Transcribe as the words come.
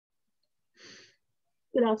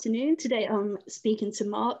Good afternoon. Today I'm speaking to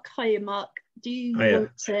Mark. Hiya, Mark. Do you Hiya.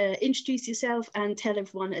 want to introduce yourself and tell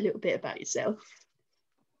everyone a little bit about yourself?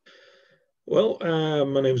 Well,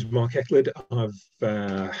 my name is Mark Eklid. I'm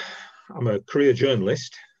a career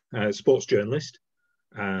journalist, sports journalist.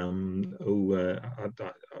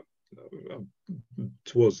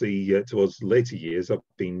 Towards later years, I've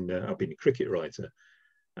been a cricket writer.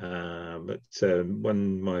 But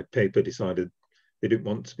when my paper decided they didn't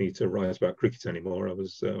want me to write about cricket anymore, I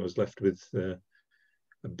was left with a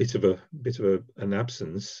bit of an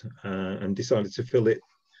absence, and decided to fill it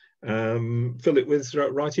with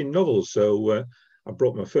writing novels. So I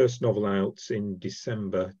brought my first novel out in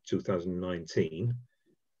December 2019,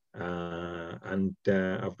 and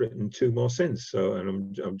I've written two more since.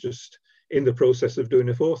 And I'm just in the process of doing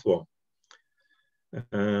a fourth one.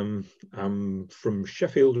 I'm from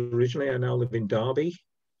Sheffield originally. I now live in Derby,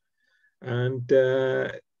 and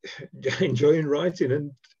enjoying writing,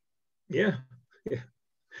 and yeah,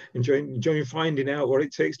 enjoying finding out what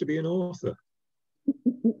it takes to be an author.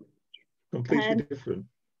 Completely different.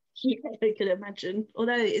 Yeah, I can imagine.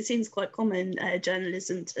 Although it seems quite common,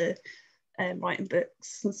 journalism to writing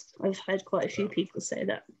books. I've heard quite a few people say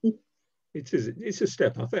that. It is. It's a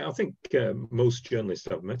step. I think most journalists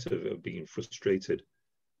I've met have been frustrated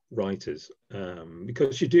writers,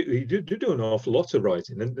 because you do an awful lot of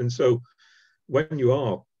writing, and so when you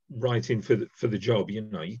are writing for the job,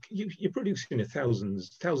 you're producing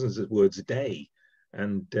thousands of words a day,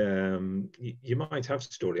 and you might have a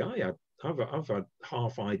story. I've had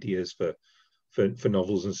half ideas for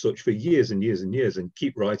novels and such for years and years and years, and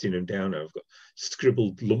keep writing them down. I've got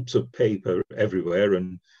scribbled lumps of paper everywhere,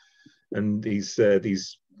 and these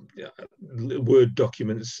Word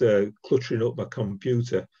documents cluttering up my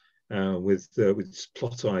computer with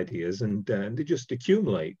plot ideas, and they just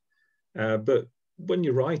accumulate. But when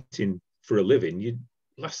you're writing for a living,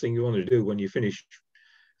 last thing you want to do when you finish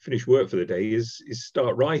work for the day is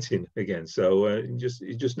start writing again. So it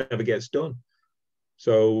just never gets done.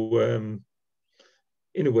 So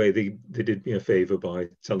in a way, they did me a favor by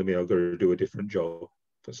telling me I've got to do a different job.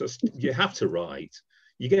 So you have to write.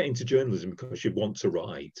 You get into journalism because you want to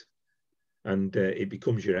write, and it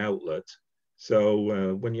becomes your outlet.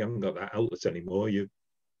 So when you haven't got that outlet anymore, you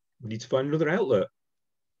need to find another outlet.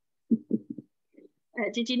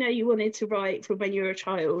 Did you know you wanted to write from when you were a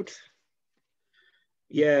child?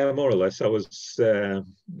 Yeah, more or less. I've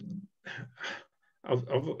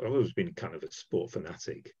always been kind of a sport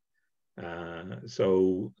fanatic.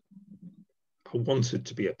 So I wanted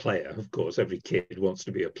to be a player. Of course, every kid wants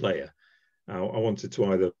to be a player. I wanted to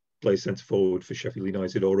either play centre forward for Sheffield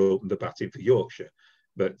United or open the batting for Yorkshire.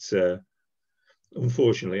 But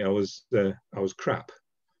unfortunately, I was crap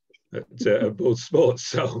at both sports.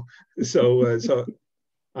 So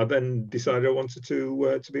I then decided I wanted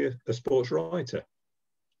to be a sports writer.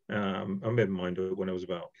 I made my mind up when I was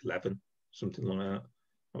about 11, something like that.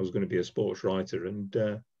 I was going to be a sports writer, and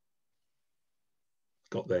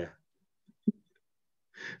got there.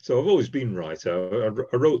 So I've always been a writer.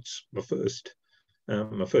 I wrote my first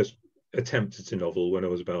attempt at a novel when I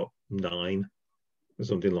was about 9, or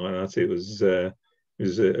something like that. It was a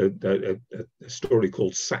story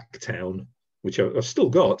called Sacktown, which I've still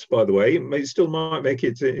got, by the way. It still might make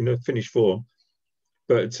it in a finished form,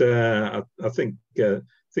 but I think the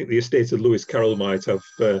estate of Lewis Carroll might have.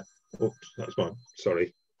 Oops, that's mine.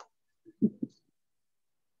 Sorry.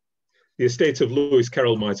 The estate of Lewis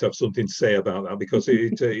Carroll might have something to say about that, because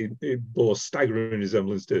it bore staggering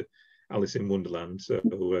resemblance to Alice in Wonderland. So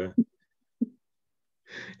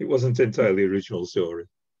it wasn't entirely original story.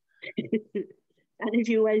 And have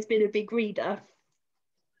you always been a big reader?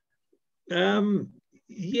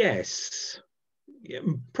 Yes, yeah,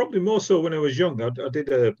 probably more so when I was young. I did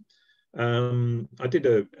an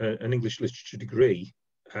English literature degree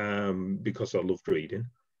because I loved reading.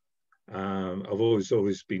 I've always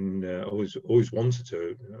wanted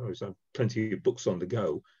to. I always had plenty of books on the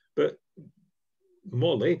go, but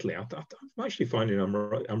more lately, I'm actually finding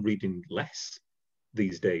I'm reading less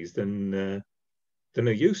these days than I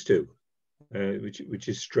used to, which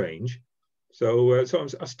is strange. So I've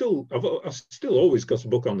still always got a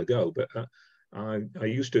book on the go, but I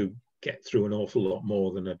used to get through an awful lot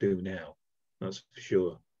more than I do now. That's for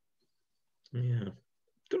sure. Yeah,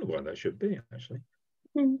 don't know why that should be, actually.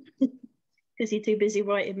 Because you're too busy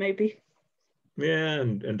writing, maybe. Yeah,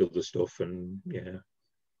 and other stuff, and yeah.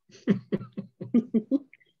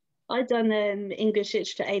 I done English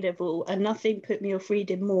literature A level, and nothing put me off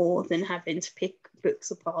reading more than having to pick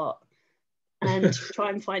books apart and try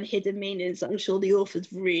and find hidden meanings I'm sure the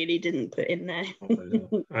authors really didn't put in there.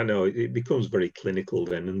 I know. It becomes very clinical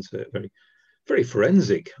then, isn't it? very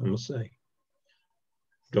forensic, I must say.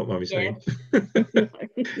 Don't mind me Yeah. saying.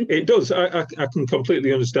 It does. I can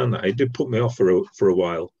completely understand that. It did put me off for a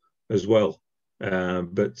while as well.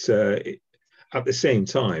 But at the same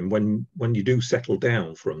time, when you do settle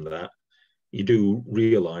down from that, you do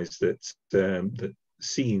realize that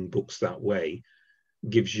seeing books that way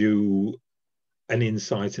gives you an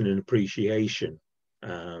insight and an appreciation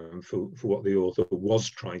for what the author was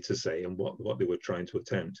trying to say and what they were trying to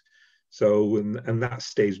attempt. So, and that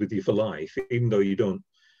stays with you for life, even though you don't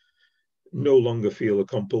no longer feel a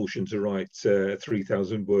compulsion to write a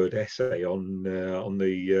 3,000 word essay on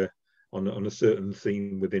a certain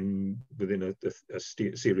theme within a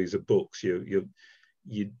series of books. You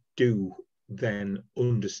do then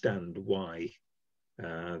understand why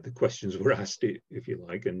the questions were asked, if you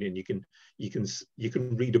like, and then you can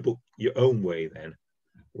read a book your own way then,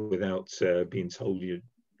 without being told you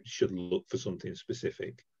should look for something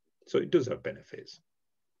specific. So it does have benefits.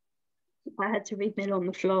 If I had to read Mill on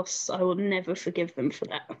the Floss, I will never forgive them for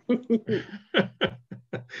that.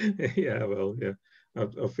 Yeah, well, yeah.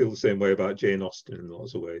 I feel the same way about Jane Austen in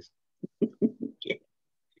lots of ways. Yeah.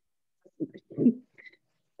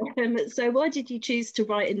 So why did you choose to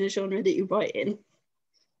write in the genre that you write in?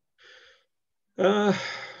 I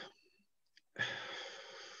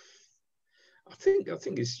think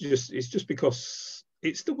it's just because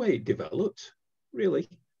it's the way it developed, really.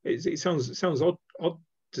 It sounds odd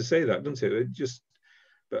to say that, doesn't it?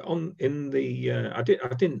 But I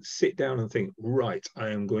didn't sit down and think, right,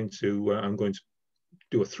 I'm going to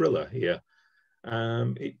do a thriller here.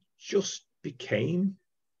 It just became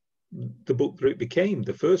the book that it became,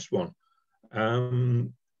 the first one.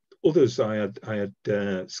 Others I had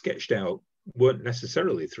sketched out weren't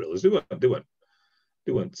necessarily thrillers. They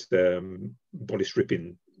weren't body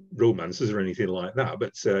stripping romances or anything like that.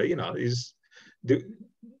 But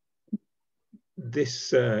this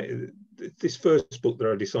first book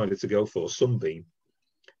that I decided to go for, Sunbeam,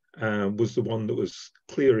 was the one that was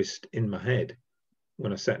clearest in my head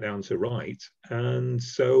when I sat down to write, and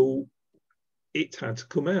so it had to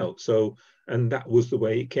come out. So, and that was the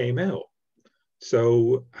way it came out.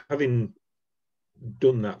 So, having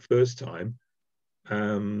done that first time,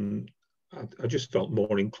 I just felt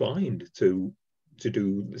more inclined to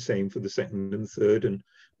do the same for the second and third, and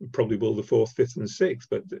probably will the fourth, fifth, and sixth.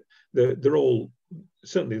 But they're all,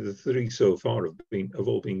 certainly the three so far have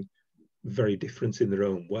all been very different in their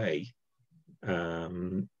own way.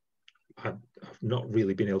 I've not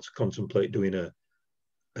really been able to contemplate doing a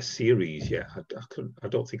series yet. I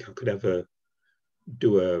don't think I could ever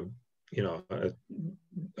do a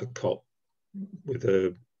cop with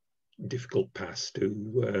a difficult past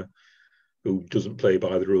who doesn't play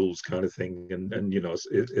by the rules kind of thing, and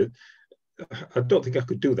I don't think I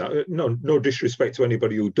could do that. No disrespect to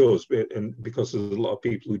anybody who does, and because there's a lot of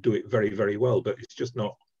people who do it very, very well, but it's just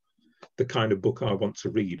not the kind of book I want to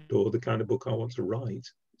read or the kind of book I want to write.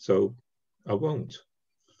 So I won't.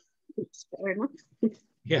 It's fair enough.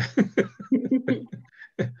 Yeah.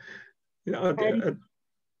 I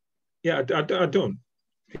don't.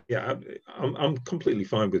 Yeah, I'm completely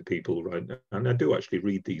fine with people, right? And I do actually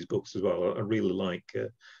read these books as well. I really like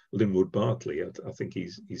Linwood Barclay. I think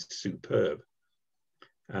he's superb.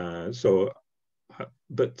 But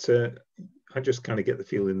I just kind of get the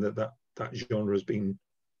feeling that genre has been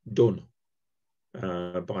done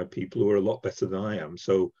by people who are a lot better than I am.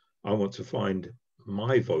 So I want to find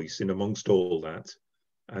my voice in amongst all that,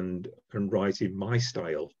 and write in my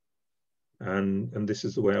style. And this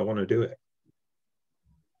is the way I want to do it.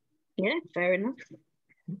 Yeah, fair enough.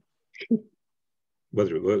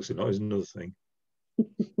 Whether it works or not is another thing.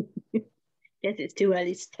 Guess it's too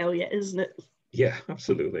early to tell yet, isn't it? Yeah,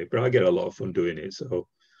 absolutely. But I get a lot of fun doing it. So,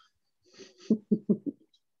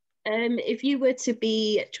 if you were to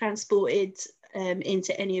be transported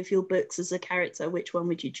into any of your books as a character, which one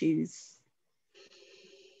would you choose?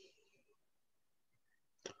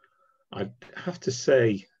 I'd have to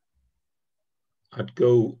say I'd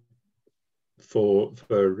go for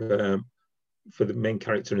the main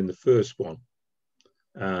character in the first one,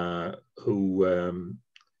 who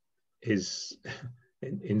is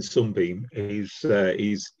in Sunbeam.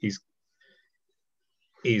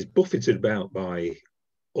 He's buffeted about by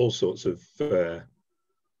all sorts of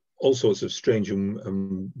strange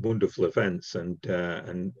and wonderful events, and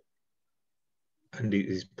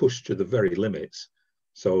he's pushed to the very limits.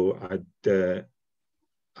 So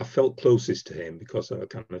I felt closest to him because I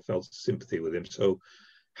kind of felt sympathy with him. So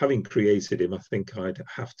having created him, I think I'd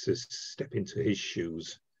have to step into his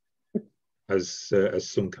shoes as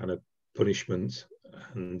some kind of punishment,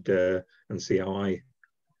 and see how I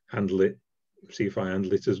handle it. See if I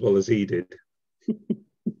handle it as well as he did.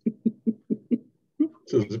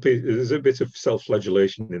 So there's a bit of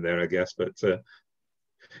self-flagellation in there, I guess, but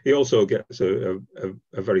he also gets a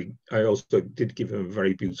very, I also did give him a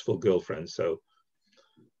very beautiful girlfriend, so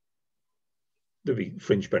there'll be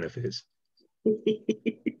fringe benefits.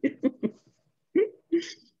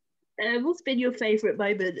 What's been your favourite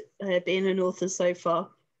moment being an author so far?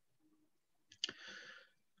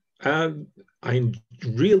 I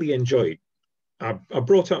really enjoyed. I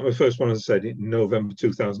brought out my first one, as I said, in November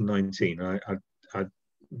 2019. I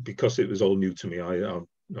because it was all new to me. I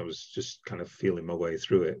was just kind of feeling my way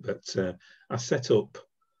through it. But I set up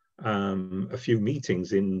a few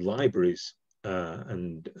meetings in libraries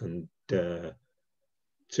and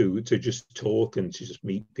to just talk and to just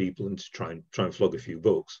meet people and to try and flog a few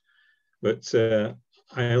books. But I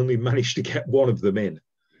only managed to get one of them in,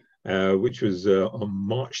 which was on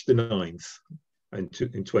March the 9th in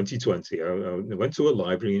 2020. I went to a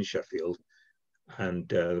library in Sheffield, and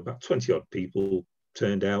about 20 odd people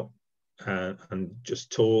turned out and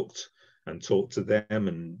just talked to them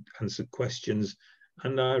and answered questions.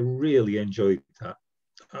 And I really enjoyed that.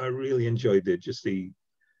 I really enjoyed just the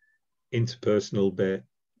interpersonal bit.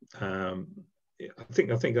 I think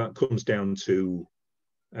that comes down to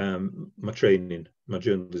my training, my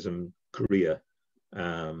journalism career.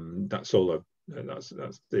 That's all.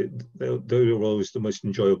 They were always the most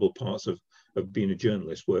enjoyable parts of being a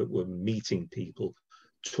journalist. Were meeting people,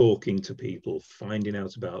 talking to people, finding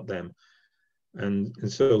out about them, and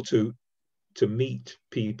so to meet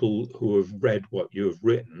people who have read what you have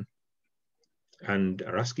written and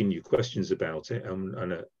are asking you questions about it and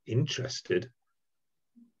are interested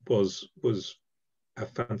was a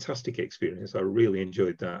fantastic experience. I really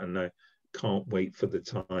enjoyed that, and I can't wait for the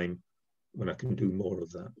time when I can do more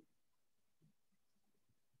of that.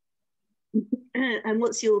 And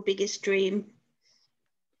what's your biggest dream?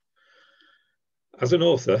 As an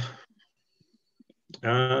author,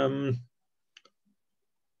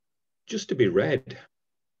 just to be read,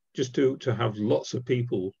 just to have lots of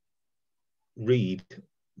people read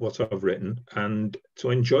what I've written and to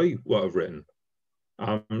enjoy what I've written.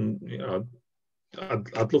 You know,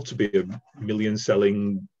 I'd love to be a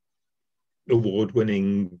million-selling,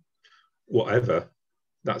 award-winning, whatever.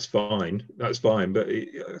 That's fine. But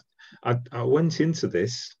I went into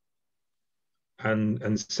this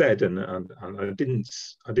and said, and I didn't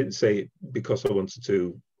say it because I wanted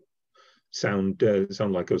to sound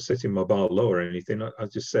like I was setting my bar low or anything. I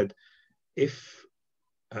just said, if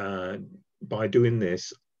by doing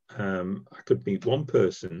this, I could meet one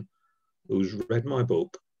person who's read my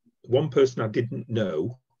book, one person I didn't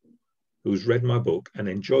know who's read my book and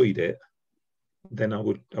enjoyed it, then I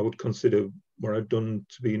would consider what I've done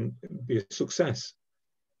to be a success.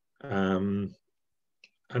 And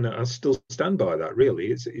I still stand by that. Really,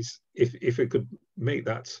 it's if it could make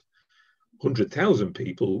that 100,000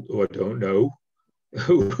 people who I don't know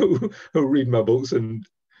who read my books and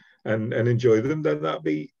enjoy them, then that'd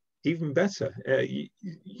be even better.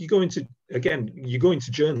 You go into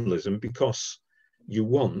journalism because you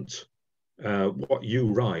want what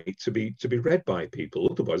you write to be read by people.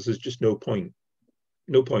 Otherwise, there's just no point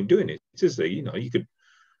doing it, is there? You know, you could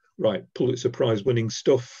write Pulitzer Prize winning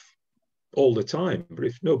stuff all the time, but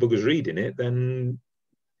if nobody's reading it, then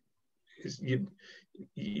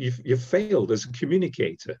you've failed as a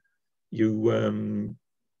communicator. You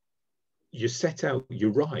set out, you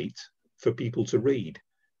write for people to read.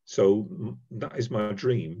 So that is my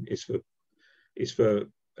dream, is for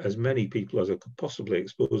as many people as I could possibly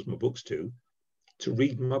expose my books to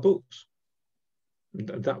read my books.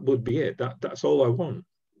 That would be it. That's all I want.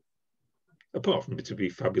 Apart from it to be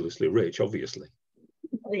fabulously rich, obviously.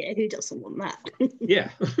 Oh yeah, who doesn't want that? Yeah,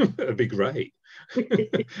 that'd be great.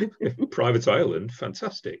 Private island,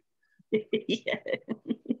 fantastic. Yeah.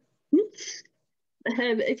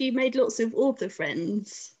 Have you made lots of author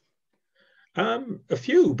friends? A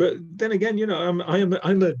few, but then again, you know, I'm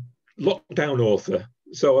a lockdown author,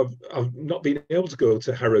 so I've not been able to go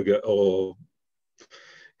to Harrogate or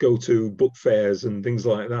go to book fairs and things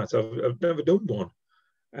like that. I've never done one.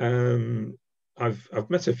 I've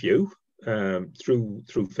met a few through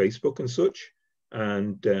Facebook and such,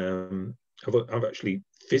 and I've actually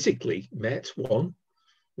physically met one,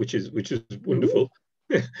 which is wonderful.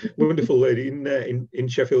 Wonderful lady in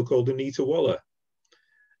Sheffield called Anita Waller.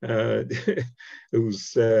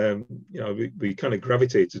 Who's you know, we kind of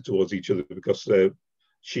gravitated towards each other because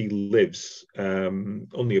she lives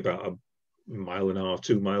only about a mile and a half,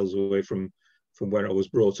 2 miles away from where I was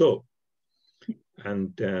brought up,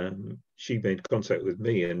 and she made contact with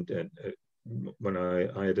me, and when I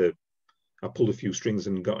pulled a few strings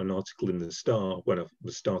and got an article in the Star when I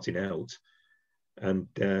was starting out, and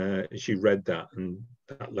she read that, and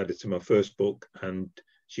that led her to my first book, and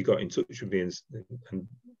she got in touch with me and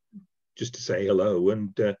just to say hello,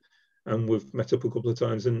 and we've met up a couple of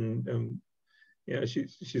times, and yeah,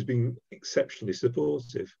 she's been exceptionally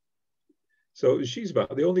supportive. So she's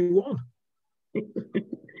about the only one, a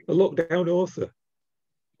lockdown author.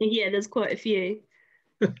 Yeah, there's quite a few.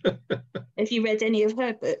 If you read any of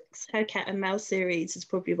her books, her Cat and Mouse series is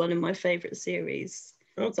probably one of my favourite series.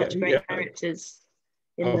 Okay, Such great characters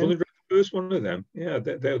in I've them. only read the first one of them. Yeah,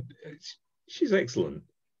 she's excellent.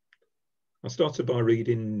 I started by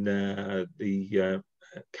reading the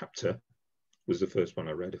Captor was the first one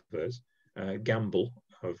I read of hers. Gamble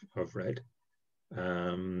I've read,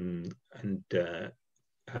 and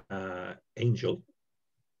Angel.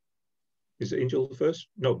 Is Angel the first?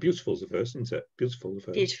 No, Beautiful's the first, isn't it? Beautiful the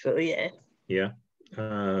first. Beautiful, yeah. Yeah.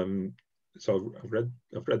 So I've read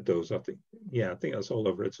those. I think that's all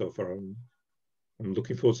I've read so far. I'm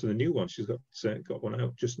looking forward to the new one. She's got one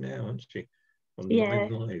out just now, hasn't she? On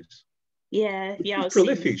 9 Lives. Yeah. She's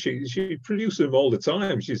prolific. She produces them all the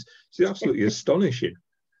time. She's absolutely astonishing.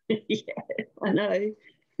 Yeah, I know.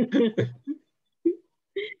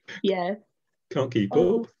 Yeah. Can't keep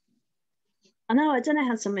up. I know. I don't know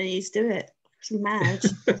how some of these do it. It's mad.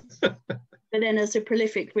 But then as a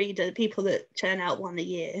prolific reader, the people that churn out one a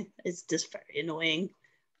year is just very annoying.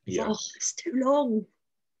 Yeah. It's too long.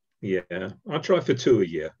 Yeah. I try for 2 a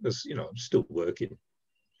year. That's, I'm still working.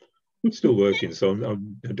 So I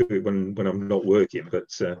do it when I'm not working. But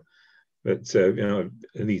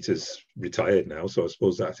Anita's retired now, so I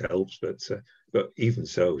suppose that helps. But even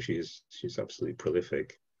so, she's absolutely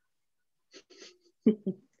prolific.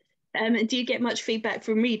 Do you get much feedback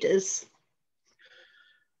from readers?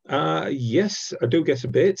 Yes, I do get a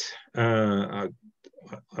bit. I've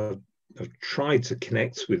tried to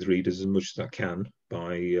connect with readers as much as I can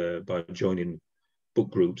by joining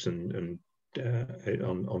book groups and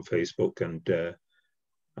on Facebook, and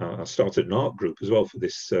I started an art group as well for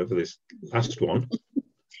this last one.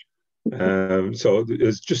 So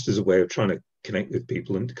it's just as a way of trying to connect with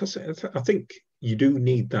people, and because I think you do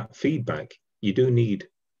need that feedback. You do need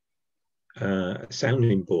a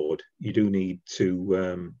sounding board. You do need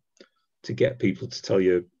to get people to tell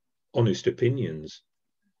you honest opinions,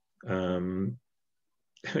 because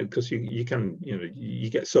you can you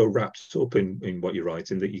get so wrapped up in what you're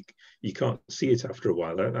writing that you can't see it after a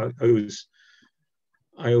while. I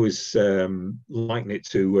always liken it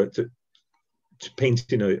to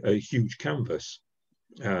painting a huge canvas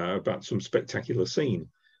about some spectacular scene.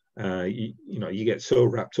 You get so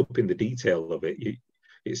wrapped up in the detail of it.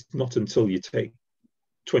 It's not until you take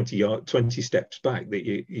 20 steps back that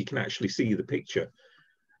you can actually see the picture,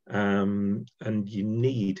 and you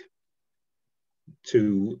need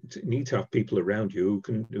to have people around you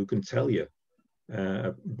who can tell you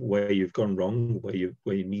where you've gone wrong, where you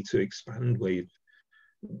need to expand,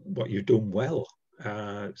 what you've done well.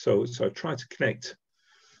 So I try to connect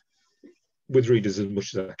with readers as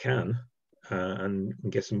much as I can, and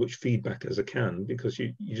get as much feedback as I can, because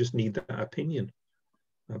you just need that opinion.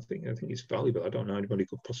 I think it's valuable. I don't know anybody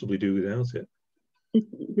could possibly do without it.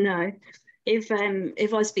 No. If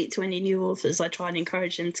I speak to any new authors, I try and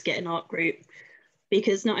encourage them to get an art group,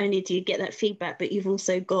 because not only do you get that feedback, but you've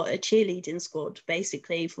also got a cheerleading squad,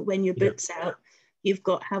 basically, for when your book's out. You've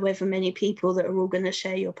got however many people that are all going to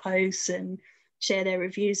share your posts and share their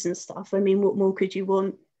reviews and stuff. I mean, what more could you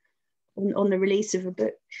want on the release of a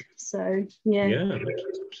book? So, yeah. Yeah,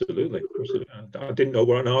 absolutely. I didn't know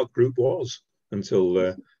what an art group was until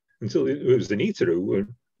it was Anita who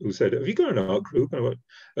said, "Have you got an art group?" And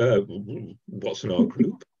I went, "What's an art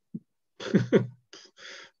group?"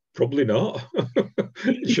 Probably not.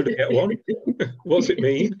 Should I get one? What's it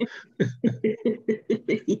mean?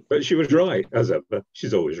 But she was right, as ever.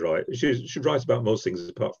 She's always right. She writes about most things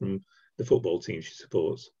apart from the football team she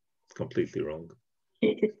supports. Completely wrong.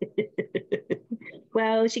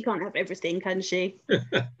 Well, she can't have everything, can she?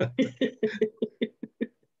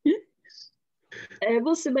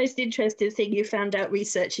 What's the most interesting thing you found out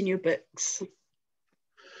researching your books?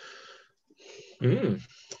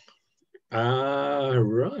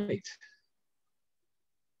 Right.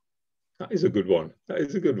 That is a good one.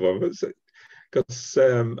 Because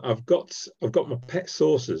I've got my pet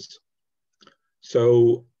sources.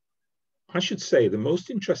 So I should say the most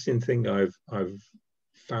interesting thing I've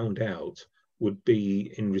found out would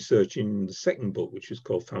be in researching the second book, which is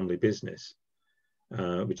called Family Business,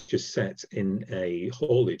 which is set in a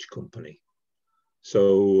haulage company.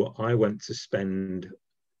 So I went to spend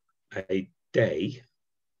a day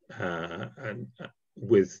and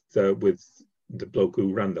with the bloke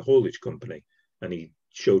who ran the haulage company, and he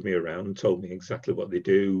showed me around and told me exactly what they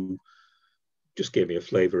do. Just gave me a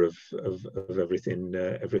flavour of everything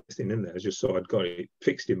everything in there, just so I'd got it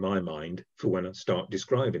fixed in my mind for when I start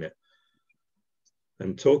describing it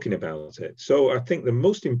and talking about it. So I think the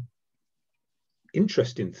most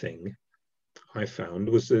interesting thing I found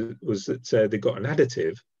was that they got an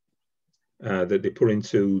additive that they put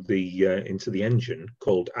into the engine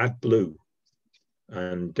called AdBlue,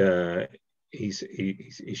 and he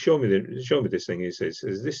showed me this thing. He says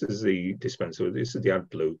this is the dispenser. This is the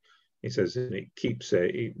AdBlue. He says and it keeps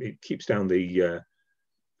down the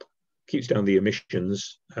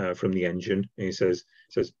emissions from the engine. And he says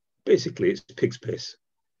basically it's pig's piss.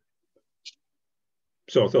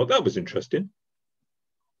 So I thought that was interesting.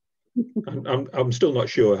 I'm still not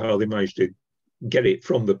sure how they managed to get it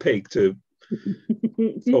from the pig to,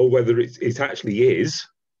 or whether it actually is.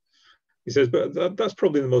 He says, but that's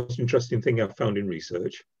probably the most interesting thing I've found in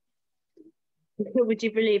research. Would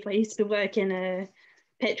you believe I used to work in a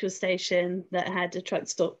petrol station that had a truck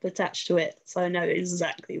stop attached to it, so I know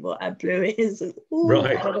exactly what AdBlue is.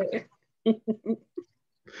 Right.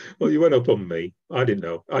 Well, you went up on me. I didn't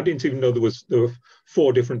know. I didn't even know there were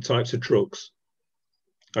 4 different types of trucks.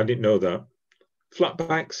 I didn't know that.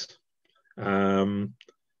 Flatbacks, curtain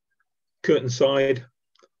side,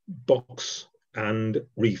 box, and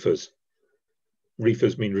reefers.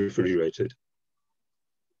 Reefers mean refrigerated.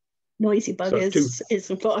 Noisy buggers is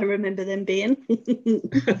what I remember them being.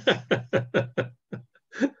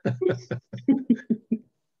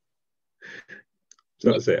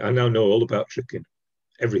 So that's it. I now know all about trucking,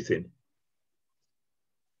 everything.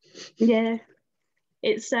 Yeah,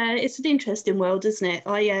 it's an interesting world, isn't it?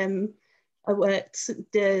 I worked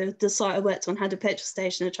the site I worked on had a petrol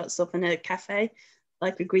station, a truck stop, and a cafe,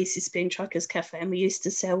 like a greasy spoon truckers cafe, and we used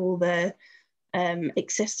to sell all the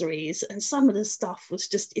accessories, and some of the stuff was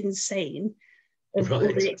just insane. Of all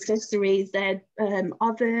the accessories, they had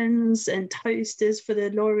ovens and toasters for the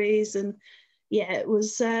lorries, and yeah, it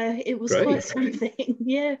was Great. quite something.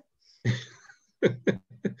 Yeah.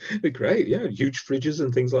 They're great, yeah. Huge fridges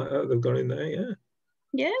and things like that they've got in there, yeah.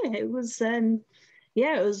 Yeah, it was a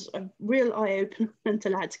real eye-opener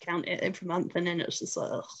until I had to count it every month, and then it was just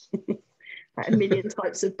like, like a million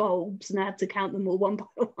types of bulbs, and I had to count them all one by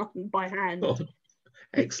one by hand. Oh,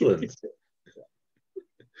 excellent.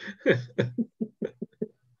 I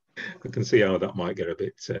can see how that might get a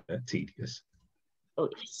bit tedious. Oh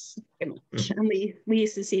yes, very much. And we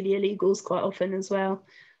used to see the illegals quite often as well.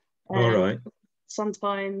 All right.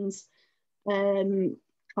 Sometimes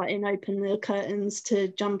cutting open the curtains to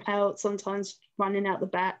jump out, sometimes running out the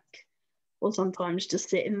back, or sometimes just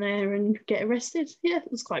sitting there and get arrested. Yeah,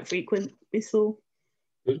 it was quite frequent. We saw.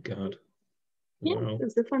 Good God. Yeah, wow. It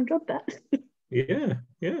was a fun job, that. Yeah.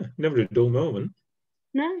 Never a dull moment.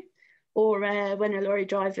 No. Or when a lorry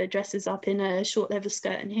driver dresses up in a short leather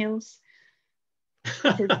skirt and heels.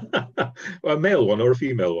 A male one or a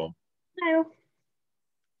female one? No.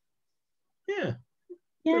 Yeah.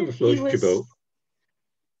 Yeah, he was.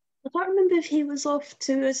 I can't remember if he was off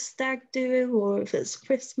to a stag do or if it's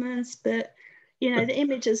Christmas, but the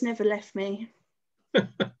image has never left me, which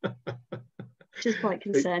is quite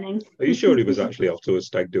concerning. Are you sure he was actually off to a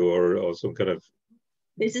stag do or some kind of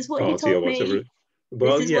This is what party he told or whatever? me.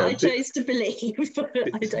 Well, this is what I chose to believe, but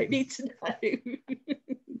I don't need to know.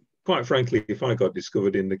 Quite frankly, if I got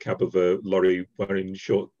discovered in the cab of a lorry wearing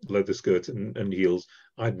short leather skirts and heels,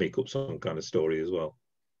 I'd make up some kind of story as well.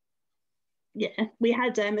 Yeah, we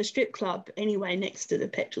had a strip club anyway next to the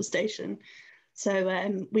petrol station.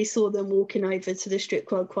 So we saw them walking over to the strip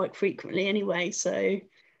club quite frequently anyway. So,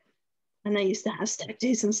 and they used to have stag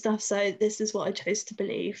do's and stuff. So this is what I chose to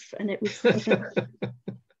believe. And it was...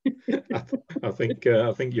 I think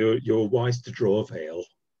you're wise to draw a veil.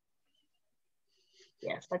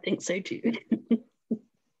 Yes, I think so too.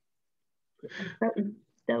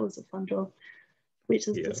 that was a fun job, which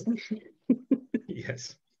is discussion.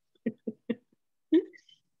 Yes.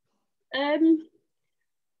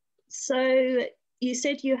 So you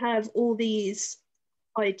said you have all these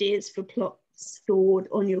ideas for plots stored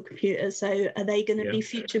on your computer. So are they going to be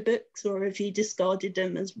future books, or have you discarded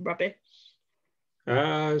them as rubbish?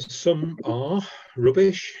 Some are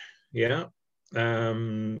rubbish. Yeah.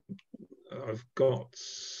 I've got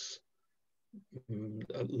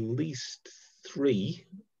at least 3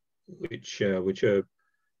 which are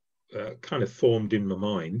kind of formed in my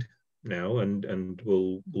mind now and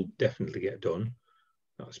will definitely get done.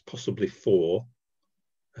 That's possibly 4.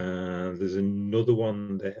 There's another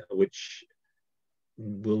one there which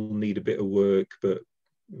will need a bit of work but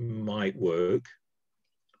might work.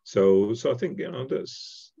 So I think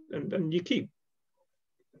that's and you keep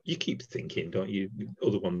you keep thinking, don't you?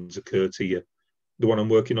 Other ones occur to you. The one I'm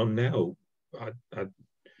working on now, I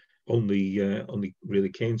only really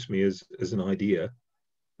came to me as an idea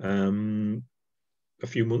a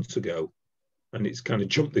few months ago, and it's kind of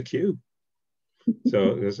jumped the queue.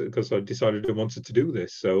 So because I decided I wanted to do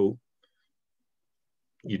this, so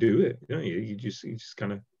you do it. You know, you just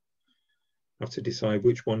kind of have to decide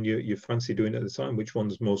which one you fancy doing at the time, which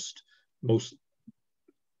one's most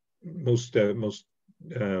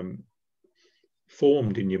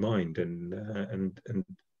formed in your mind, and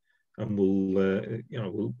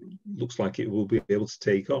will looks like it will be able to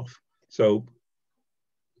take off. So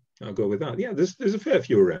I'll go with that. Yeah, there's a fair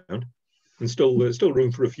few around, and still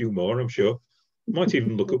room for a few more, I'm sure. Might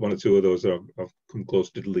even look at one or two of those that I've come close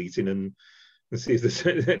to deleting and see if there's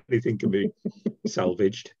anything can be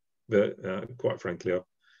salvaged. But quite frankly,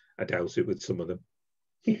 I doubt it with some of them.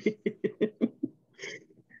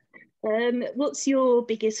 What's your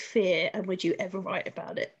biggest fear, and would you ever write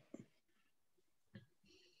about it?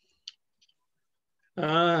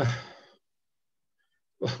 Well,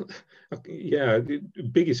 yeah, the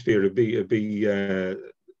biggest fear would be the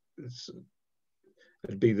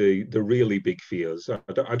really big fears.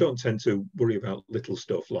 I don't tend to worry about little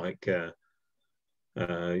stuff like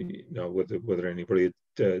whether anybody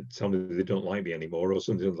would tell me they don't like me anymore or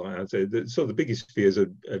something like that. So the biggest fears have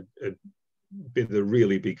been the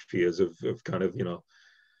really big fears of kind of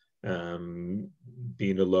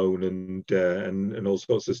being alone and all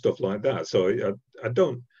sorts of stuff like that. So I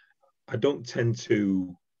don't tend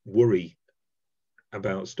to worry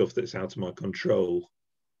about stuff that's out of my control.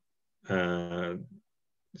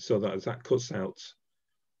 So that cuts out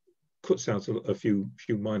a few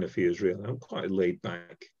minor fears. Really, I'm quite laid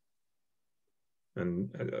back, and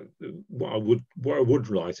what I would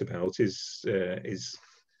write about is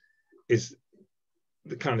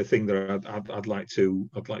the kind of thing that I'd like to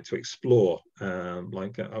explore.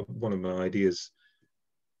 One of my ideas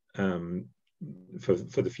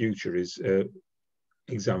for the future is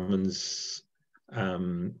examines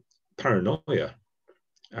paranoia,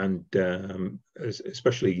 and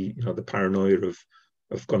especially the paranoia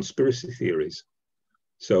of conspiracy theories.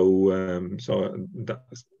 So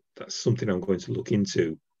that's something I'm going to look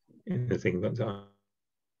into in the thing that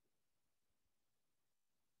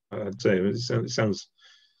I'd say it sounds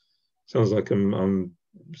like I'm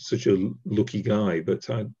such a lucky guy, but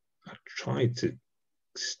I try to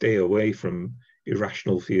stay away from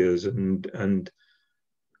irrational fears and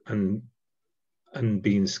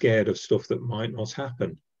being scared of stuff that might not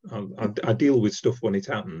happen. I deal with stuff when it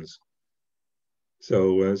happens.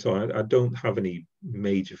 So I don't have any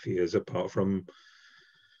major fears apart from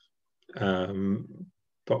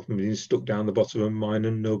being stuck down the bottom of a mine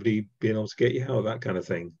and nobody being able to get you out, that kind of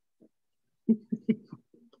thing.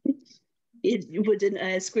 You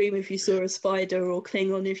wouldn't scream if you saw a spider or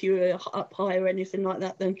Klingon if you were up high or anything like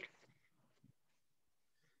that, then?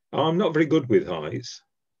 I'm not very good with heights.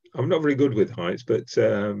 But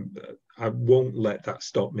I won't let that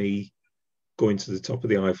stop me going to the top of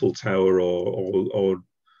the Eiffel Tower or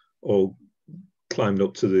climbing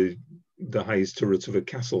up to the highest turret of a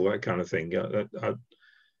castle, that kind of thing.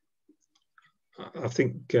 I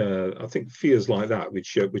think fears like that,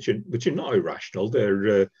 which are not irrational,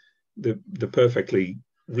 they're perfectly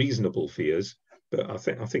reasonable fears. But I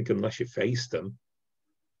think unless you face them,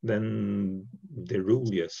 then they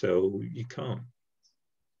rule you. So you can't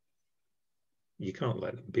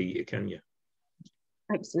let them beat you, can you?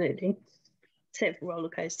 Absolutely. Except for roller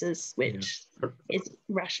coasters, which is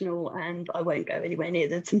rational, and I won't go anywhere near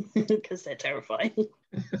them because they're terrifying.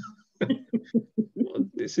 Well,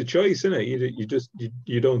 it's a choice, isn't it?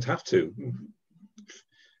 You don't have to.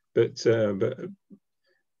 But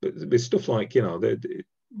with stuff like I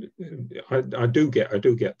do get a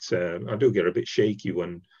bit shaky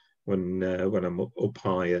when I'm up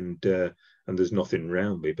high and there's nothing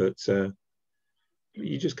around me. But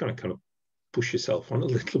you just kind of push yourself on a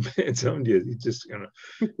little bit, don't you? You just kind of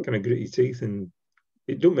grit your teeth, and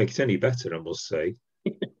it don't make it any better, I must say.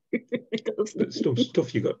 It doesn't. But some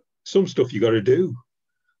stuff you got to do.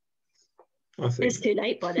 I think it's too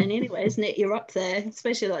late by then, anyway, isn't it? You're up there,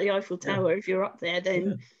 especially like the Eiffel Tower. Yeah. If you're up there,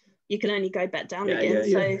 then you can only go back down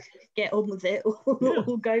again. So get on with it,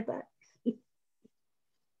 or go back.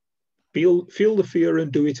 Feel the fear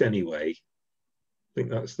and do it anyway. I think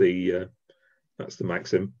that's the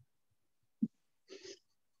maxim.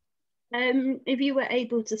 If you were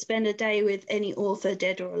able to spend a day with any author,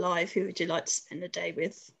 dead or alive, who would you like to spend a day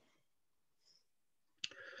with?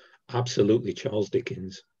 Absolutely, Charles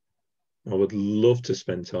Dickens. I would love to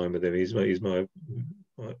spend time with him. He's my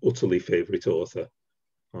utterly favourite author.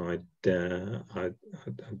 I'd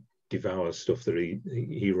devour stuff that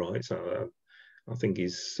he writes. I think he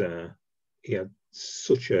had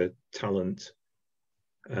such a talent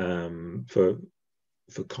for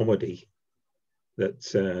comedy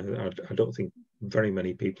that I don't think very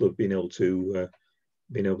many people have been able to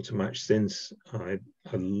match since. I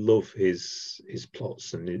love his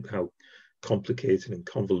plots and how complicated and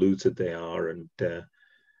convoluted they are, and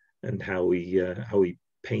how he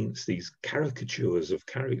paints these caricatures of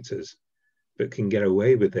characters, but can get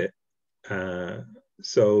away with it.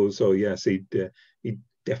 So yes, he'd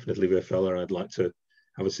definitely be a fella I'd like to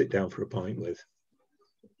have a sit down for a pint with.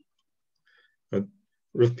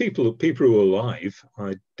 If people who are alive,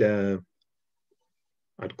 I'd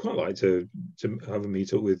quite like to have a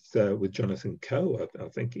meet up with Jonathan Coe. I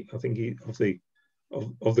think he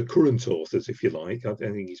of the current authors, if you like, I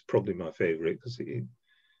think he's probably my favourite, because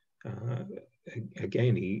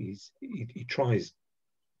again he tries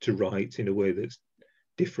to write in a way that's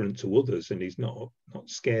different to others, and he's not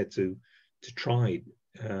scared to try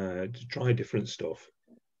different stuff.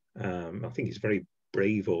 I think he's a very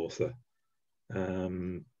brave author.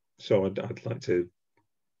 So I'd like to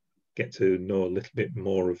get to know a little bit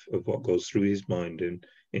more of what goes through his mind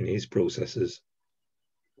in his processes.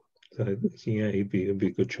 So yeah, he'd be a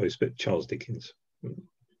good choice. But Charles Dickens,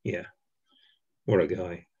 yeah, what a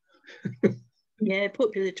guy. Yeah,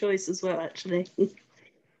 popular choice as well, actually.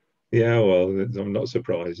 Yeah, well, I'm not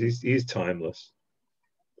surprised. He's timeless.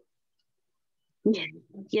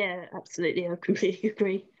 Yeah, absolutely. I completely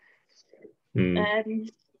agree. Mm.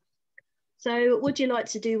 So what do you like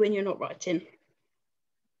to do when you're not writing?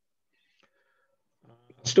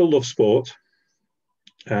 I still love sport.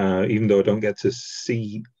 Even though I don't get to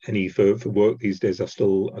see any for work these days, I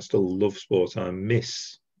still love sport. I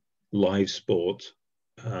miss live sport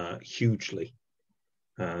hugely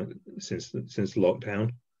since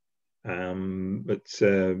lockdown. But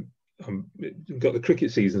I've got the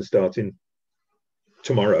cricket season starting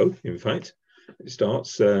tomorrow. In fact, it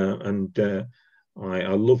starts, and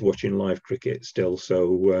I love watching live cricket still.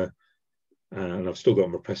 So, and I've still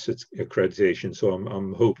got my press accreditation, so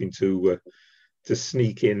I'm hoping to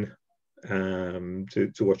sneak in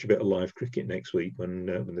to watch a bit of live cricket next week when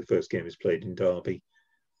the first game is played in Derby.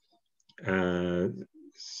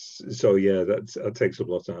 So yeah, that takes up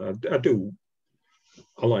a lot of time.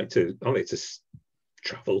 I like to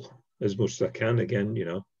travel as much as I can again,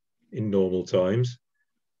 in normal times.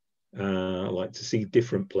 I like to see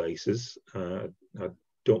different places. I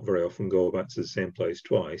don't very often go back to the same place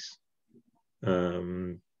twice.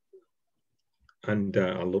 And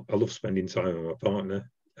I love spending time with my partner.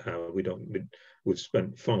 We've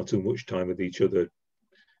spent far too much time with each other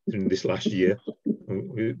in this last year,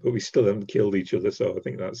 but we still haven't killed each other. So I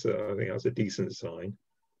think that's a decent sign.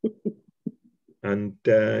 And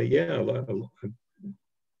yeah,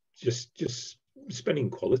 just spending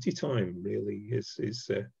quality time really is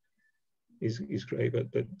great.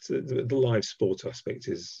 But the live sport aspect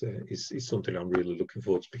is something I'm really looking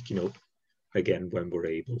forward to picking up again when we're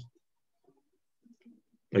able.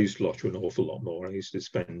 I used to watch an awful lot more. I used to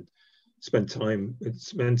spend time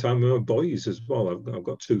with my boys as well. I've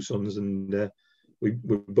got two sons, and we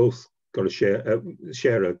both got to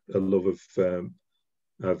share a love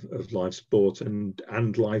of live sport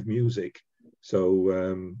and live music.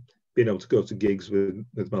 So being able to go to gigs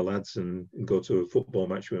with my lads and go to a football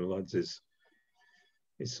match with my lads is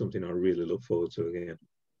something I really look forward to again.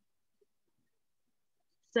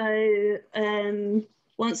 So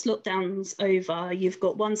once lockdown's over, you've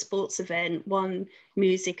got one sports event, one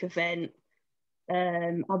music event,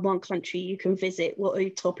 and one country you can visit. What are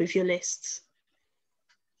top of your lists?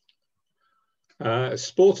 A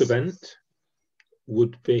sport event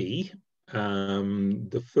would be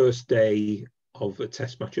the first day of a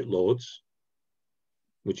test match at Lord's,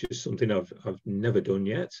 which is something I've never done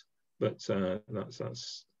yet, but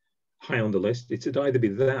that's high on the list. It'd either be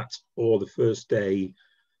that or the first day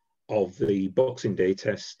of the Boxing Day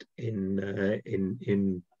test in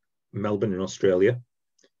Melbourne in Australia.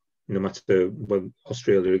 No matter whether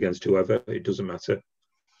Australia against whoever, it doesn't matter.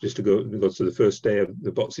 Just to go to the first day of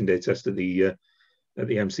the Boxing Day test at the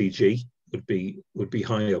MCG would be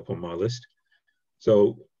high up on my list.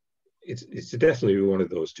 So it's definitely one of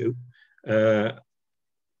those two.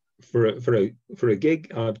 For a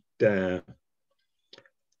gig, I've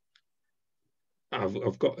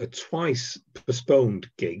got a twice postponed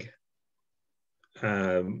gig,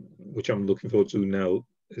 which I'm looking forward to now.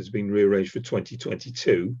 Has been rearranged for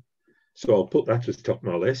 2022, so I'll put that at the top of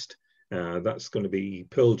my list. That's going to be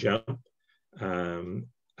Pearl Jam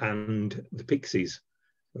and the Pixies,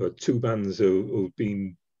 two bands who've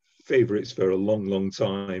been favourites for a long, long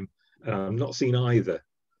time. I've not seen either,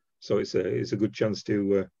 so it's a good chance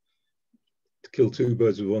to kill two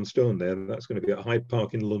birds with one stone there. That's going to be at Hyde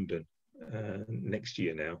Park in London next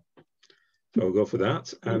year now. So I'll go for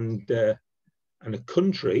that. And a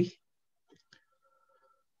country,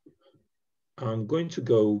 I'm going to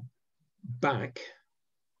go back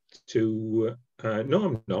to, no,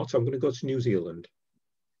 I'm not. I'm going to go to New Zealand.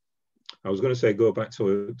 I was going to say go back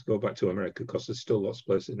to America, because there's still lots of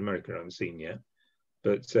places in America I haven't seen yet.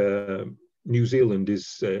 But New Zealand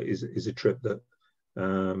is a trip that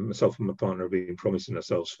myself and my partner have been promising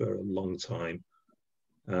ourselves for a long time,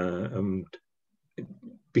 and it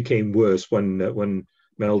became worse when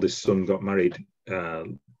my eldest son got married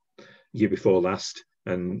year before last,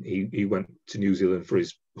 and he went to New Zealand for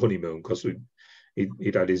his honeymoon, because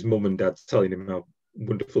he'd had his mum and dad telling him how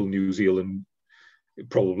wonderful New Zealand it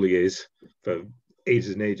probably is for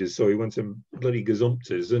ages and ages. So he went to bloody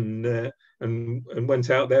gazumptas and went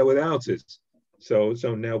out there without us. So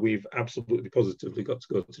now we've absolutely positively got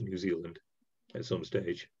to go to New Zealand at some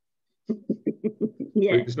stage.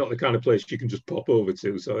 Yeah, but it's not the kind of place you can just pop over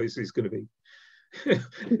to. So it's going to be.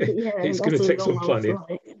 It's going to take some planning.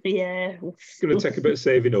 Yeah, it's going to take a bit of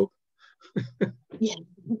saving up.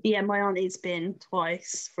 Yeah. My auntie's been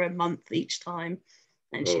twice for a month each time,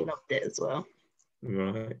 and she loved it as well.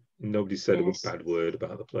 Right. Nobody said a bad word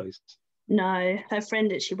about the place. No, her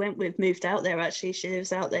friend that she went with moved out there. Actually, she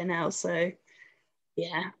lives out there now. So,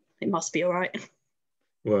 yeah, it must be all right.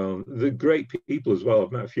 Well, they're great people as well.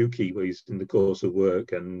 I've met a few Kiwis in the course of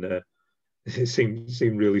work, and they seem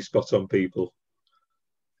really spot on people.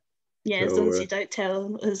 Yeah, so, as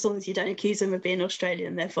long as you don't accuse them of being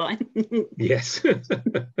Australian, they're fine. Yes.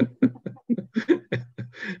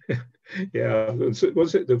 Yeah.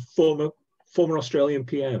 Was it the former Australian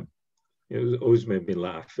PM? It always made me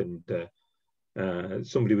laugh. And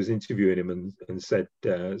somebody was interviewing him and said,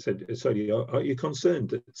 "Sorry, are you concerned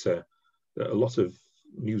that a lot of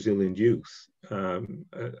New Zealand youth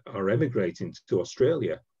are emigrating to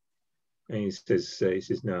Australia?" And he says,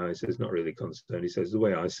 "No," he says, "not really concerned." He says, "The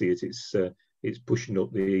way I see it, it's pushing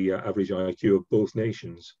up the average IQ of both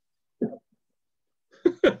nations."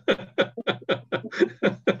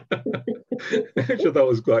 Which I thought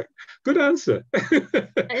was quite good answer.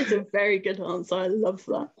 It's a very good answer. I love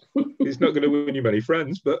that. It's not going to win you many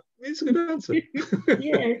friends, but it's a good answer.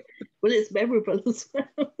 Yeah, well, it's memorable as well.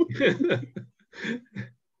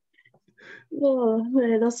 Oh,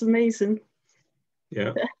 yeah, that's amazing.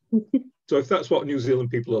 Yeah. So if that's what New Zealand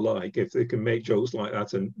people are like, if they can make jokes like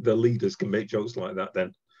that and the leaders can make jokes like that,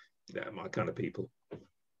 then they're my kind of people.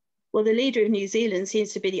 Well, the leader of New Zealand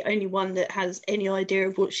seems to be the only one that has any idea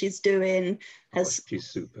of what she's doing, has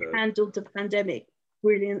handled the pandemic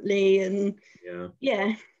brilliantly, and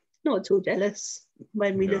not at all jealous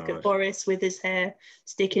when we look at Boris with his hair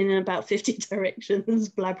sticking in about 50 directions,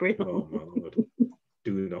 blabbering on. My Lord.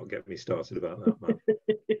 Do not get me started about that, man.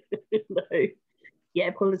 No.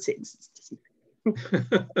 Yeah, politics.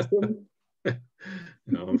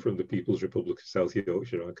 No, I'm from the People's Republic of South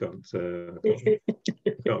Yorkshire. I can't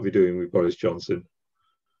be doing with Boris Johnson.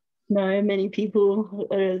 No, many people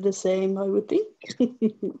are the same, I would think.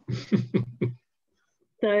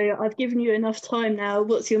 So I've given you enough time now.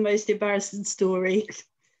 What's your most embarrassing story?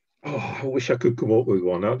 Oh, I wish I could come up with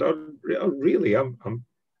one. I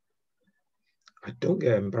don't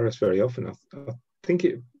get embarrassed very often. I think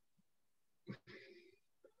it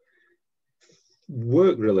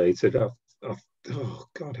work related. Oh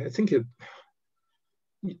God, I think it.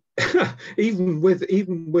 even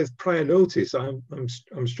with prior notice, I'm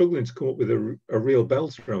struggling to come up with a real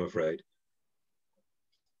belter, I'm afraid.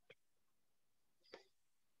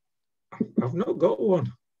 I've not got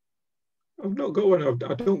one. I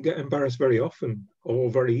don't get embarrassed very often or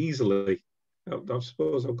very easily. I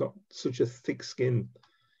suppose I've got such a thick skin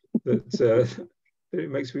that it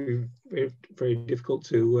makes me very, very difficult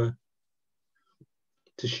to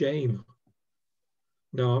shame.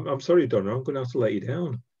 No, I'm sorry, Donna. I'm going to have to let you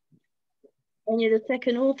down. And you're the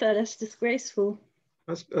second author. That's disgraceful.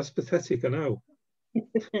 That's pathetic. I know.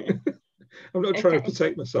 I'm not trying to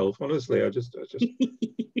protect myself. Honestly, I just.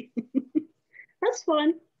 That's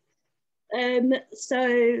fine.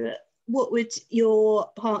 So, what would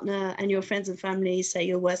your partner and your friends and family say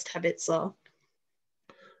your worst habits are?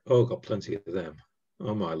 Oh, I've got plenty of them.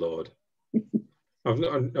 Oh my Lord. I've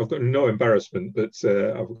got no embarrassment, but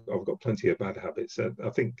I've got plenty of bad habits. I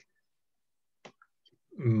think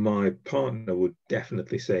my partner would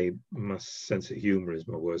definitely say my sense of humour is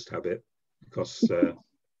my worst habit, because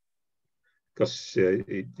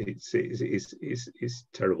it's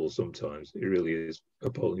terrible sometimes. It really is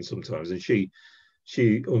appalling sometimes. And she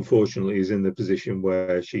she unfortunately is in the position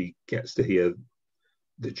where she gets to hear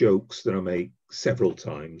the jokes that I make several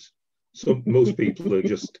times. So most people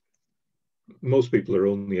are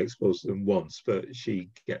only exposed to them once, but she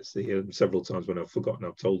gets to hear them several times when I've forgotten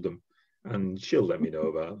I've told them, and she'll let me know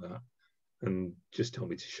about that and just tell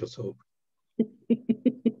me to shut up.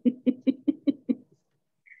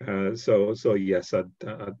 So yes, I'd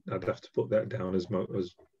have to put that down as my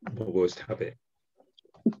worst habit.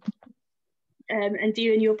 And do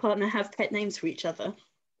you and your partner have pet names for each other?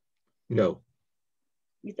 No.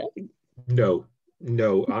 You don't?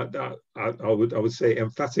 No. I would say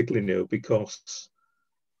emphatically no, because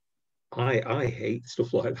I hate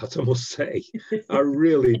stuff like that. I must say, I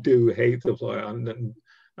really do hate stuff like that.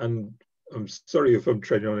 And I'm sorry if I'm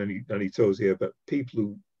treading on any toes here, but people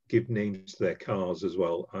who give names to their cars as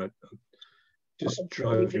well, just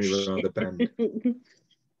drives me around the bend.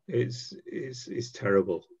 It's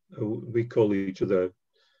terrible. We call each other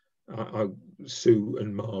Sue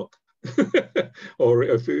and Mark, or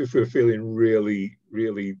if we're feeling really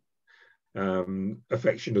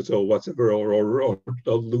affectionate or whatever, or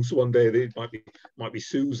loose one day, it might be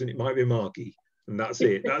Susan, it might be Marky, and that's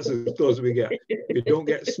it. That's as close as we get. We don't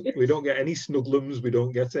get any snugglums. We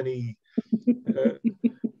don't get any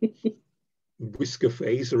whisker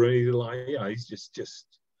face or anything like that. Yeah, it's just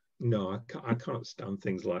no. I can't stand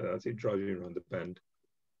things like that. It drives me around the bend.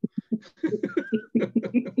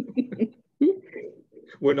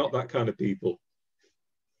 We're not that kind of people.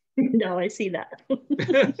 No, I see that.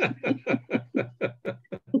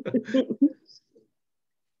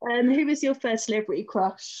 Who was your first celebrity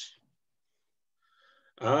crush?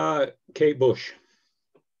 Kate Bush.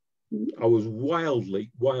 I was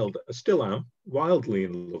I still am wildly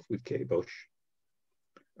in love with Kate Bush.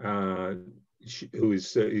 Who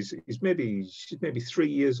is she's maybe 3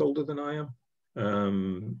 years older than I am.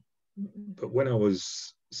 But when I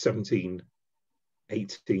was 17,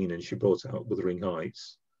 18, and she brought out Wuthering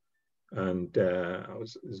Heights, and I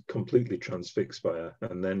was completely transfixed by her.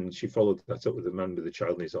 And then she followed that up with The Man with the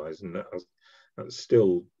Child in His Eyes, and that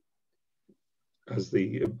still has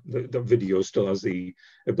the video still has the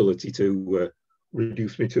ability to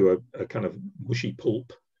reduce me to a kind of mushy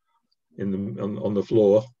pulp on the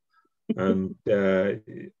floor. And I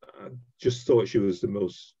just thought she was the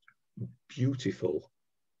most beautiful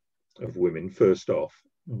of women, first off,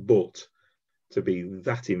 but to be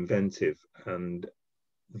that inventive and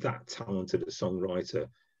that talented a songwriter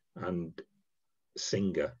and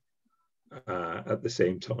singer at the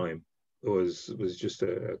same time was just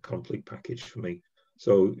a complete package for me.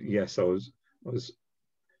 So yes, I was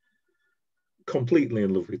completely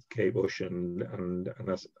in love with Kate Bush, and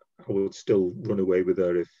I would still run away with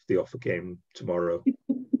her if the offer came tomorrow.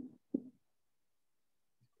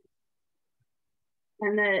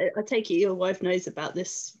 And I take it your wife knows about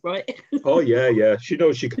this, right? Oh yeah. She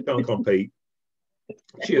knows she can't compete.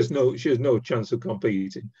 She has no chance of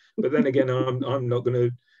competing. But then again, I'm not going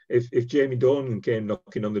to. If Jamie Dornan came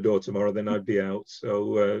knocking on the door tomorrow, then I'd be out.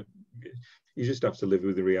 So you just have to live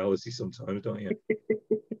with the reality sometimes, don't you?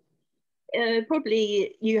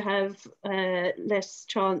 Probably you have less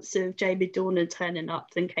chance of Jamie Dornan turning up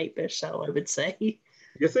than Kate Bush, so I would say.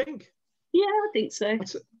 You think? Yeah, I think so.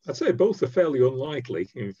 I'd say both are fairly unlikely,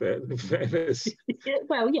 in fairness.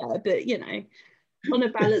 Well, yeah, but you know, on a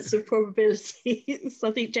balance of probabilities,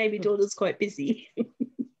 I think Jamie Dornan's quite busy.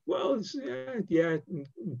 Well, yeah.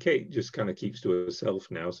 Kate just kind of keeps to herself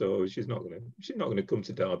now, so she's not gonna come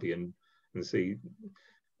to Derby and see.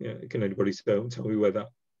 Yeah, can anybody tell me where that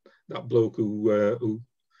bloke who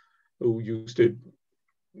used to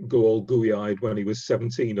go all gooey-eyed when he was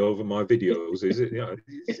 17 over my videos? Is it? Yeah,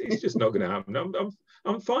 it's just not going to happen.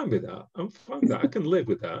 I'm fine with that. I can live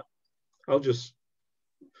with that. I'll just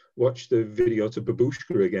watch the video to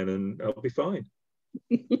Babushka again, and I'll be fine.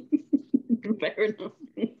 Fair enough.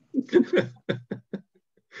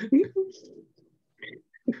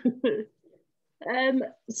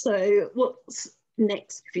 So what's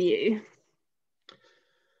next for you?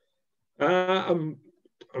 I'm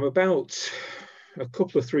about a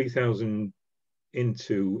couple of 3,000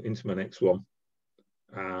 into my next one,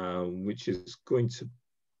 which is going to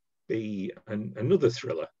be another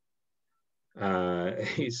thriller. I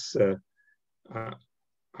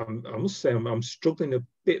must say I'm struggling a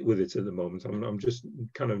bit with it at the moment. I'm just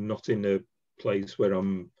kind of not in a place where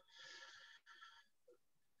I'm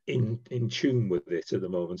in tune with it at the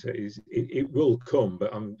moment. It will come,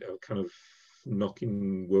 but I'm kind of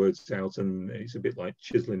knocking words out, and it's a bit like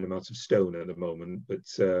chiseling them out of stone at the moment. But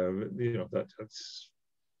that's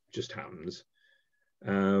just happens.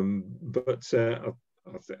 But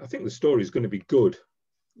I think the story is going to be good.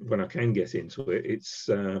 when I can get into it, it's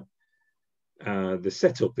the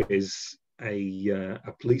setup is a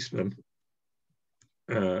policeman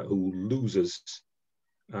who loses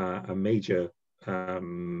a major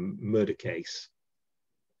murder case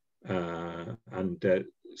and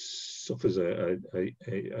suffers a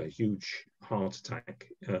huge heart attack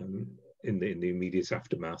in the immediate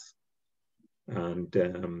aftermath. And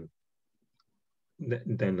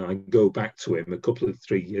then I go back to him a couple of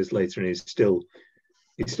 3 years later, and he's still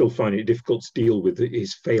finding it difficult to deal with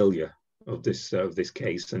his failure of this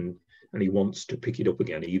case, and he wants to pick it up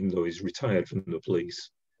again, even though he's retired from the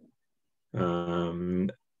police.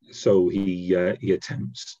 So he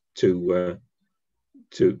attempts to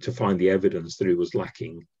find the evidence that he was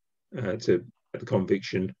lacking to get the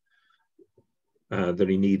conviction that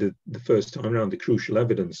he needed the first time around, the crucial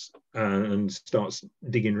evidence, and starts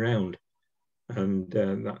digging around. And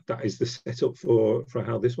that is the setup for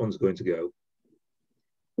how this one's going to go.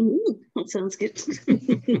 Ooh, that sounds good.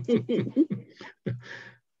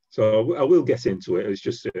 So I will get into it. It's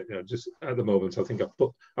just just at the moment, I think I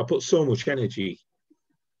put so much energy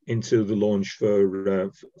into the launch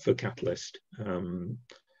for Catalyst a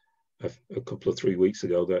couple of 3 weeks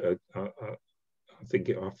ago that I think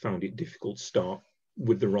I found it difficult to start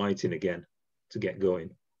with the writing again, to get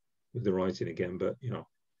going with the writing again. But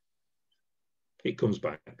it comes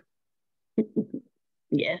back.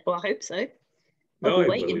 Yeah, well, I hope so. No,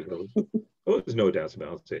 it will. Oh, there's no doubt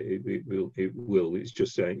about it. It will. It's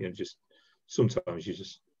just just sometimes you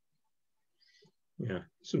just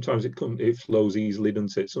sometimes it flows easily,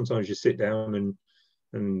 doesn't it? Sometimes you sit down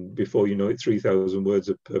and before you know it, 3,000 words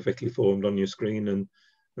are perfectly formed on your screen, and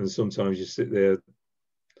sometimes you sit there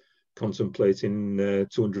contemplating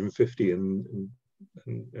 250, and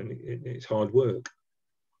it's hard work.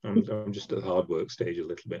 I'm just at the hard work stage a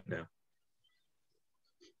little bit now,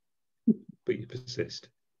 but you persist.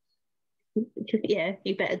 Yeah,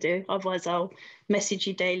 you better do. Otherwise, I'll message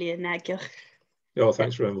you daily and nag you. Oh,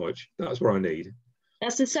 thanks very much. That's what I need.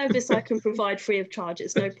 That's a service I can provide free of charge.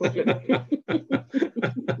 It's no problem.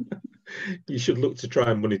 You should look to try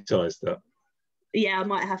and monetize that. Yeah, I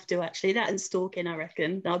might have to actually. That and stalking, I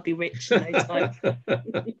reckon. I'll be rich in no time.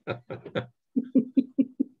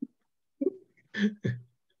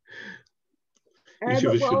 Oh,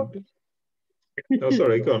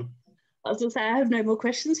 sorry, go on. I was going to say, I have no more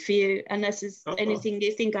questions for you, unless there's anything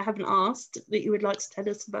you think I haven't asked that you would like to tell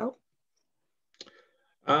us about.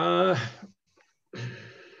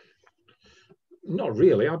 Not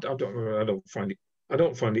really. I don't find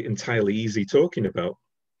it entirely easy talking about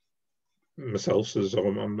myself, so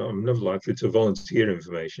I'm never likely to volunteer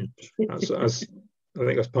information. I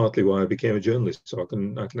think that's partly why I became a journalist, so I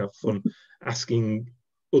can have fun asking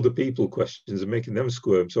other people questions and making them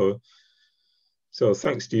squirm. So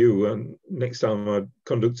thanks to you. And next time I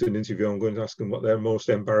conduct an interview, I'm going to ask them what their most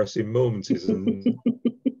embarrassing moment is, and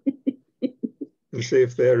see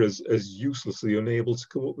if they're as uselessly unable to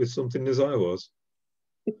come up with something as I was.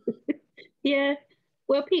 Yeah.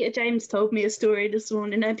 Well, Peter James told me a story this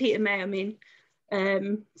morning, and Peter May, I mean.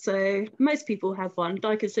 So most people have one.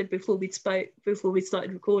 Like I said before we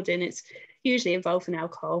started recording, it's usually involving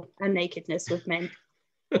alcohol and nakedness with men.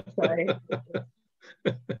 So.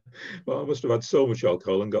 Well, I must have had so much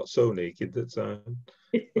alcohol and got so naked that I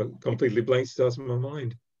completely blanked it out of my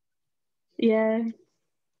mind. Yeah.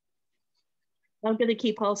 I'm going to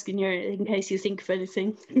keep asking you in case you think of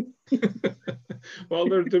anything. Well,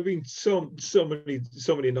 there've been so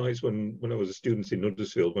many nights when I was a student in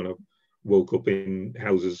Huddersfield, when I woke up in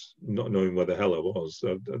houses not knowing where the hell I was.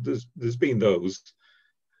 There's been those,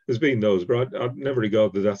 but I've never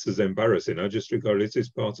regarded that as embarrassing. I just regard it as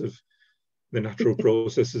part of the natural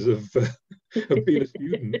processes of being a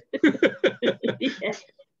student.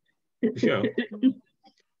 Yeah.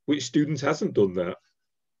 Which student hasn't done that?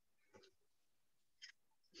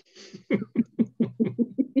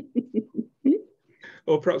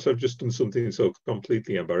 Or perhaps I've just done something so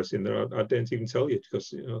completely embarrassing that I don't even tell you,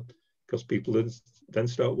 because people then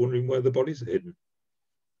start wondering where the bodies are hidden.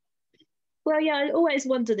 Well, yeah, I always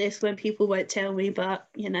wonder this when people won't tell me, but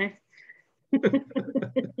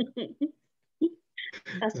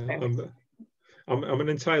That's fair. I'm an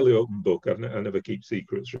entirely open book. I never keep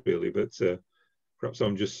secrets, really, but perhaps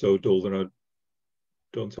I'm just so dull that I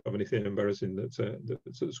don't have anything embarrassing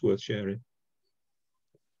that's worth sharing.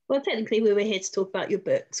 Well, technically, we were here to talk about your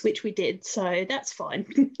books, which we did, so that's fine.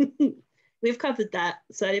 We've covered that.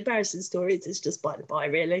 So the embarrassing stories is just by the by,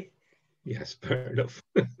 really. Yes, fair enough.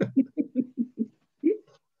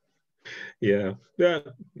 Yeah.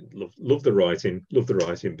 Love the writing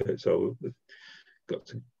bit. So we've got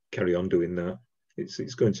to carry on doing that.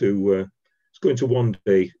 It's going to it's going to one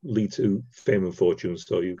day lead to fame and fortune.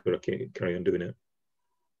 So you've got to carry on doing it.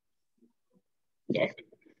 Yeah.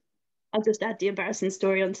 I'll just add the embarrassing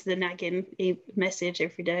story onto the nagging message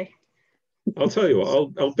every day. I'll tell you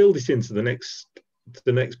what, I'll build it into the next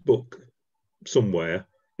book somewhere.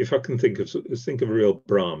 If I can think of a real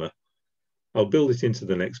Brahma, I'll build it into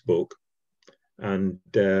the next book and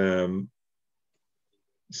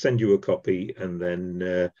send you a copy, and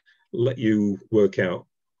then let you work out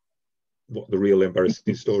what the real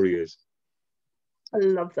embarrassing story is. I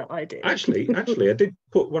love that idea. Actually, I did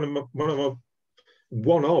put one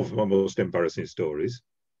of my most embarrassing stories,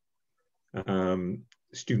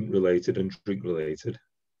 student related and drink related,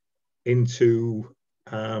 into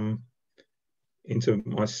my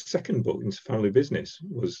second book, into Family Business.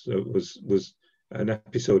 Was an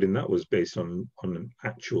episode in that was based on an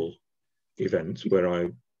actual event where I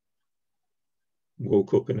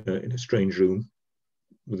woke up in a strange room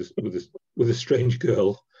with a strange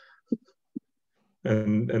girl,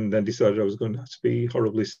 and then decided I was going to have to be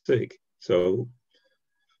horribly sick. So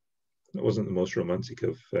that wasn't the most romantic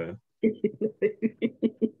of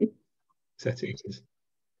settings.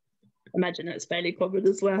 Imagine that's fairly common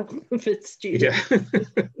as well for students. Yeah.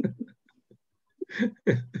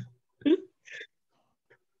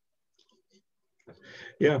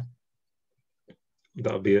 Yeah,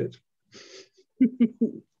 that'll be it.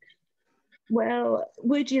 Well,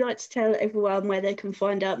 would you like to tell everyone where they can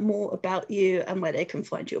find out more about you and where they can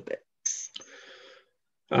find your books?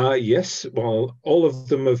 Yes, well, all of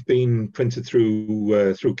them have been printed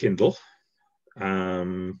through Kindle,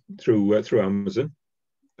 through Amazon,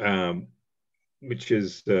 which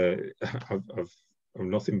is I've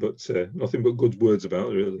nothing but good words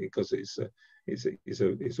about, really, because it's a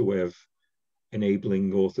way of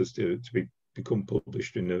enabling authors to become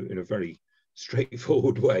published in a very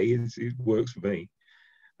straightforward way. It works for me.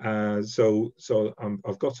 So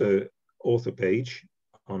I've got an author page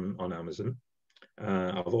on Amazon.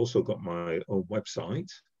 I've also got my own website,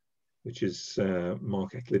 which is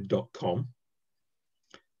markeklid.com.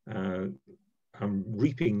 I'm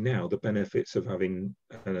reaping now the benefits of having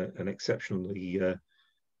an exceptionally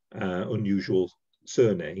unusual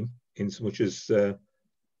surname, in so much as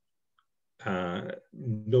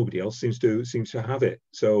nobody else seems to have it.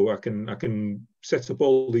 So I can set up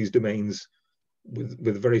all these domains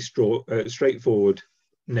with very straightforward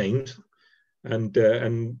names, and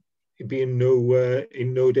be in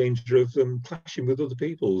no danger of them clashing with other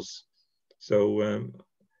people's. So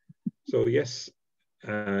yes,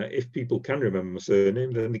 if people can remember my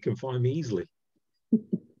surname, then they can find me easily.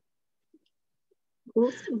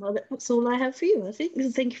 Awesome. Well, that's all I have for you, I think.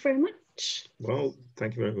 Thank you very much. Well,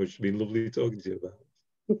 thank you very much. It's been lovely talking to you about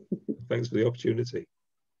it. Thanks for the opportunity.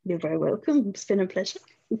 You're very welcome. It's been a pleasure.